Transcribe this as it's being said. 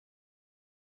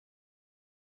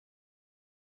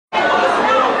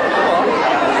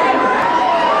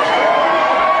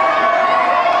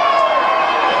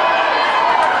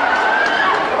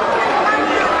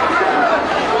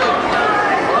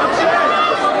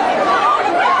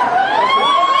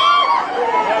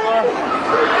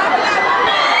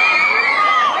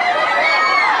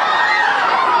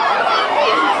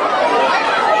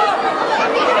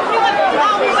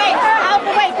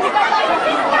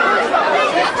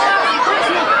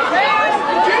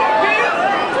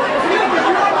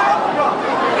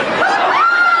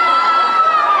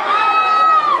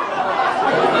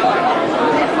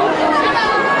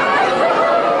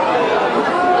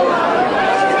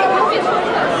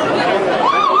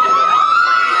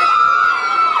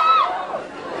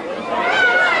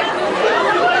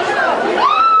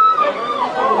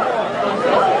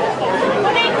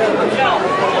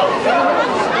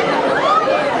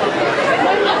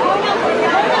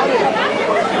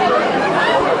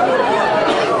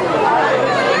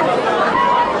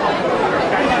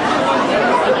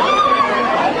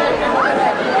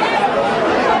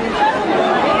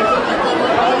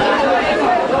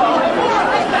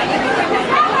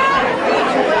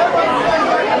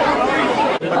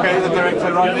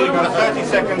Right, you've got 30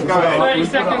 seconds, go ahead. 30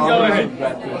 seconds, go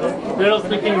ahead. Little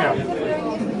speaking now.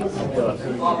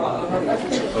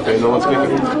 Okay, no one's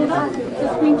speaking.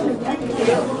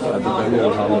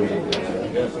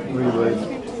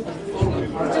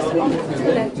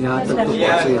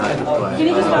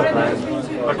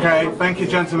 Okay, thank you,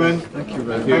 gentlemen.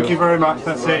 Thank you very much.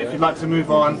 That's it. If you'd like to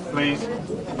move on, please.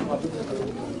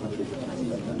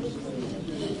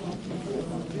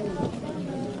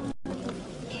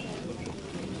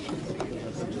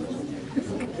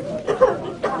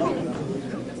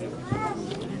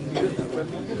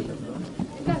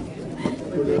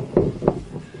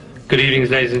 Good evening,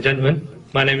 ladies and gentlemen.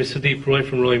 My name is Sudeep Roy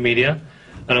from Roy Media,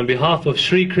 and on behalf of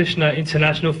Sri Krishna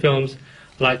International Films,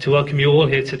 I'd like to welcome you all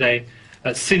here today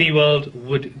at Cineworld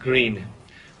Wood Green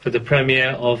for the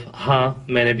premiere of Haan,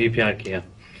 Maine, Pyaar, Kiya.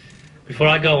 Before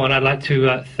I go on, I'd like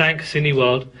to thank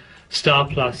Cineworld, Star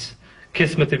Plus,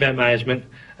 Kismet Event Management,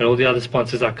 and all the other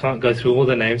sponsors. I can't go through all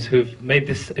the names who've made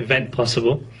this event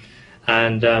possible.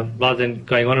 And rather than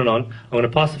going on and on, I'm going to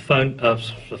pass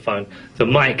the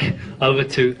mic over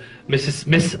to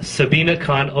Miss Sabina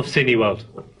Khan of Cineworld.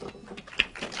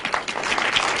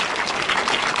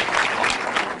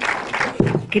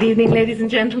 Good evening, ladies and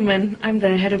gentlemen. I'm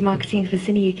the head of marketing for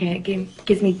Cine UK. It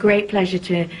gives me great pleasure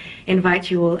to invite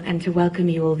you all and to welcome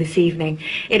you all this evening.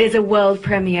 It is a world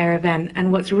premiere event,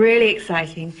 and what's really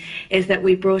exciting is that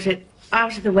we brought it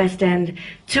out of the West End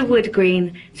to Wood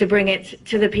Green to bring it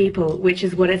to the people, which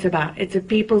is what it's about. It's a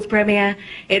people's premiere.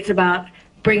 It's about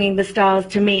bringing the stars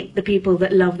to meet the people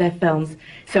that love their films.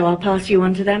 So I'll pass you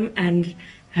on to them, and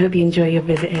I hope you enjoy your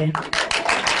visit here.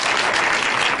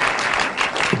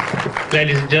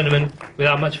 Ladies and gentlemen,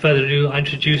 without much further ado, I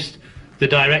introduce the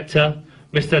director,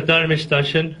 Mr. Dharmesh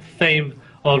Darshan, fame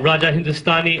of Raja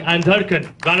Hindustani and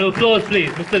Dharkan. Round of applause,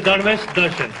 please, Mr. Dharmesh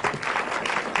Darshan.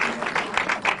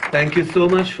 Thank you so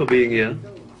much for being here.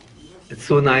 It's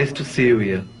so nice to see you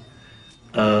here.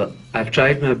 I've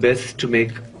tried my best to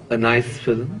make a nice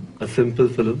film, a simple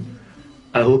film.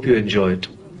 I hope you enjoy it.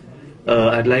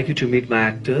 I'd like you to meet my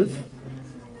actors.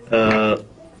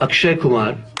 Akshay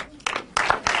Kumar.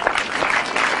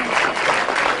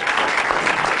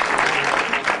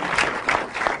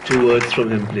 Two words from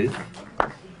him, please.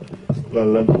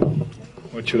 Well,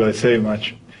 what should I say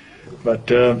much?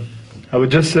 But I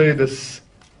would just say this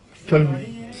film,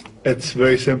 it's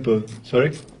very simple.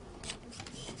 Sorry?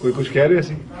 कोई कुछ कह रहे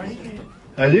सी?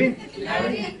 हाँ जी?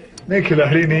 नहीं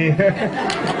खिलाड़ी नहीं.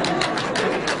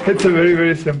 It's a very,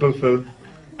 very simple film,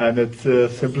 and its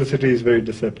simplicity is very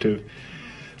deceptive.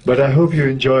 But I hope you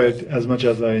enjoy it as much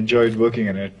as I enjoyed working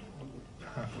in it.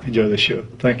 Enjoy the show.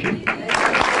 Thank you.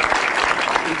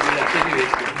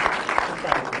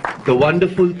 The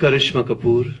wonderful Karishma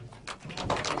Kapoor.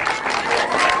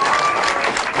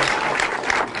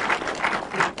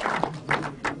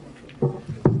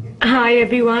 Hi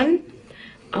everyone.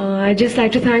 I'd just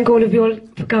like to thank all of you all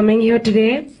for coming here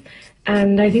today.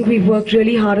 And I think we've worked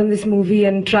really hard on this movie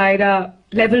and tried our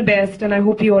level best, and I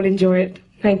hope you all enjoy it.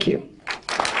 Thank you.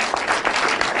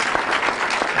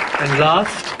 And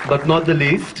last but not the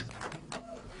least,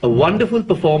 a wonderful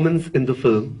performance in the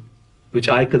film, which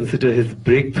I consider his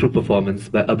breakthrough performance,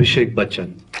 by Abhishek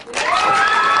Bachchan.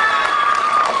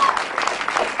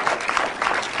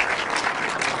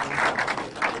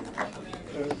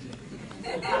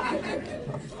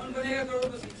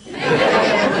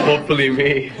 Hopefully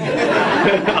me,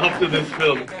 after this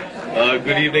film.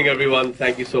 Good evening everyone,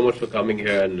 thank you so much for coming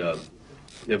here, and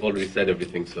they've already said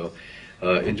everything, so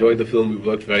enjoy the film. We've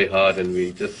worked very hard and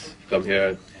we just come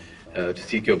here to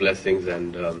seek your blessings,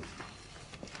 and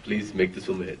please make this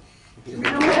film a hit.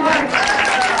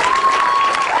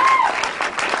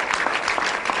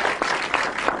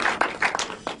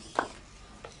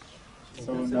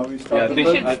 So now we start. We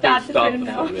should start the film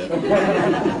now.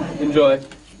 Yeah. Enjoy.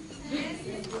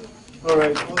 All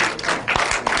right.